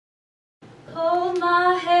hold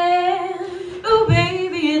my hand. Oh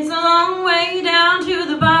baby, it's a long way down to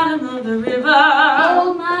the bottom of the river.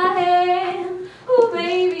 Hold my hand. Oh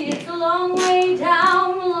baby, it's a long way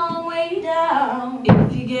down, a long way down.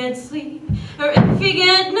 If you get sleep or if you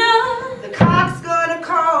get none, the cock's gonna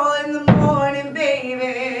call in the morning,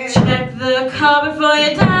 baby. Check the car before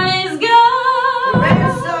your daddy's gone. The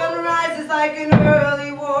red sun rises like an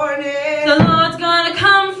early warning. The Lord's gonna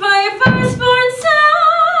come for your firstborn son.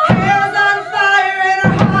 Hair's on fire and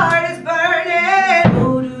her heart is burning.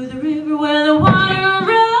 Go to the river where the water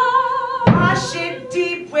runs. Wash it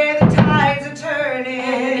deep where the tides are turning.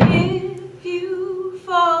 And if you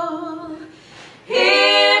fall,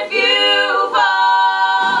 if you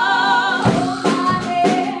fall, hold my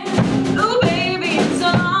hand. Oh baby, it's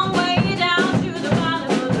a long way down to the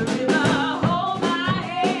bottom of the river. Hold my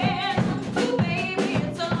hand. Oh baby,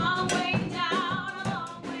 it's a long way down, a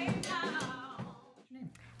long way down.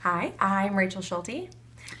 Hi, I'm Rachel Schulte,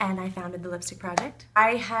 and I founded the Lipstick Project.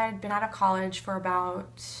 I had been out of college for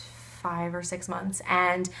about 5 or 6 months,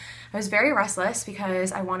 and I was very restless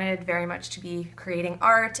because I wanted very much to be creating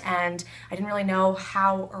art, and I didn't really know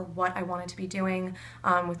how or what I wanted to be doing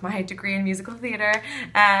with my degree in musical theater,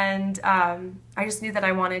 and I just knew that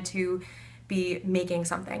I wanted to be making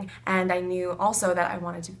something, and I knew also that I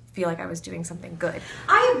wanted to feel like I was doing something good.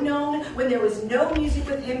 I have known when there was no music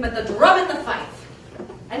with him but the drum and the fife.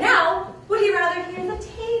 And now, would he rather hear the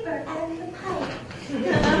tabor and the pipe?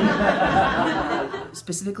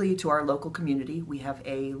 Specifically to our local community, we have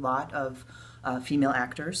a lot of female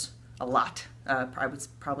actors, a lot. I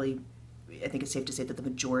think it's safe to say that the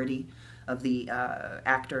majority of the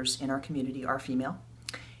actors in our community are female,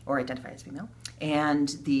 or identify as female,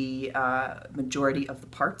 and the majority of the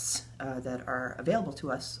parts that are available to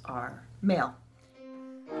us are male.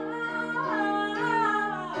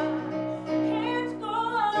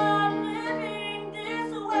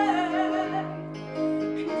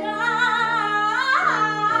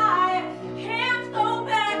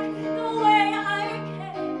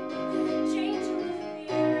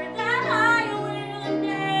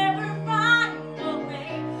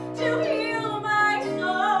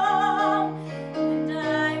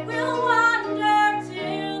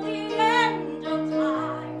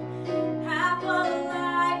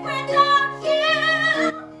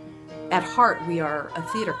 At heart, we are a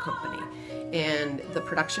theater company, and the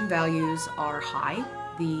production values are high,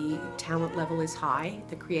 the talent level is high,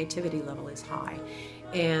 the creativity level is high,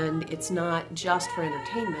 and it's not just for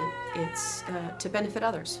entertainment, it's to benefit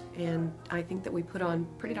others, and I think that we put on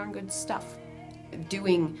pretty darn good stuff.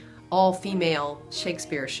 Doing all-female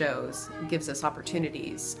Shakespeare shows gives us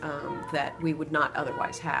opportunities that we would not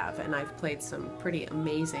otherwise have, and I've played some pretty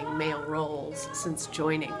amazing male roles since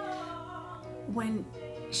joining. When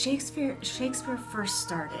Shakespeare first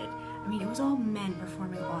started, I mean, it was all men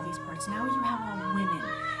performing all these parts. Now you have all women,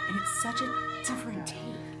 and it's such a different take.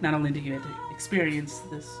 Not only do you get to experience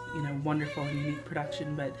this, wonderful and unique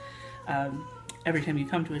production, but every time you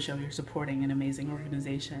come to a show, you're supporting an amazing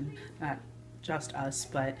organization, not just us,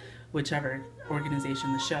 but whichever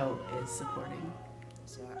organization the show is supporting.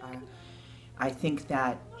 So, I think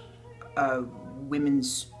that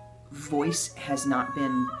women's voice has not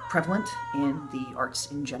been prevalent in the arts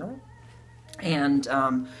in general, and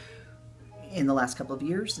in the last couple of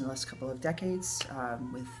years, in the last couple of decades,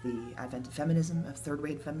 with the advent of feminism, of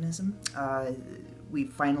third-wave feminism, we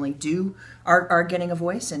finally are getting a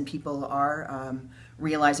voice, and people are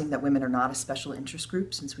realizing that women are not a special interest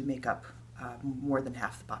group, since we make up more than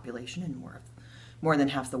half the population and more than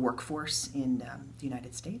half the workforce in the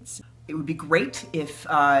United States. It would be great if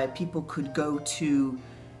people could go to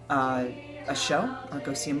a show, or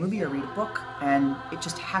go see a movie, or read a book, and it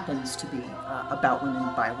just happens to be about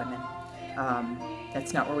women by women.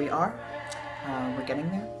 That's not where we are. We're getting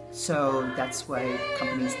there. So that's why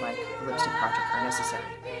companies like the Lipstick Project are necessary,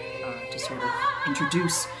 to sort of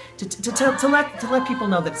introduce, to let people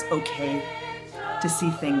know that it's okay to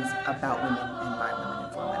see things about women and by women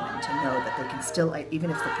and for women, to know that they can still,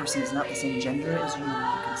 even if the person is not the same gender as you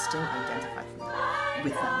can still identify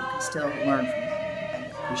with them, you can still learn from them and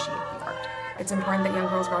appreciate the art. It's important that young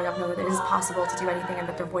girls growing up know that it is possible to do anything and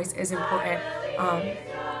that their voice is important,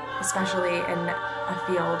 especially in a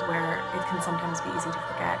field where it can sometimes be easy to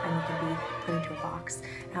forget and you can be put into a box.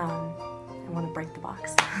 I want to break the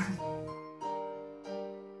box.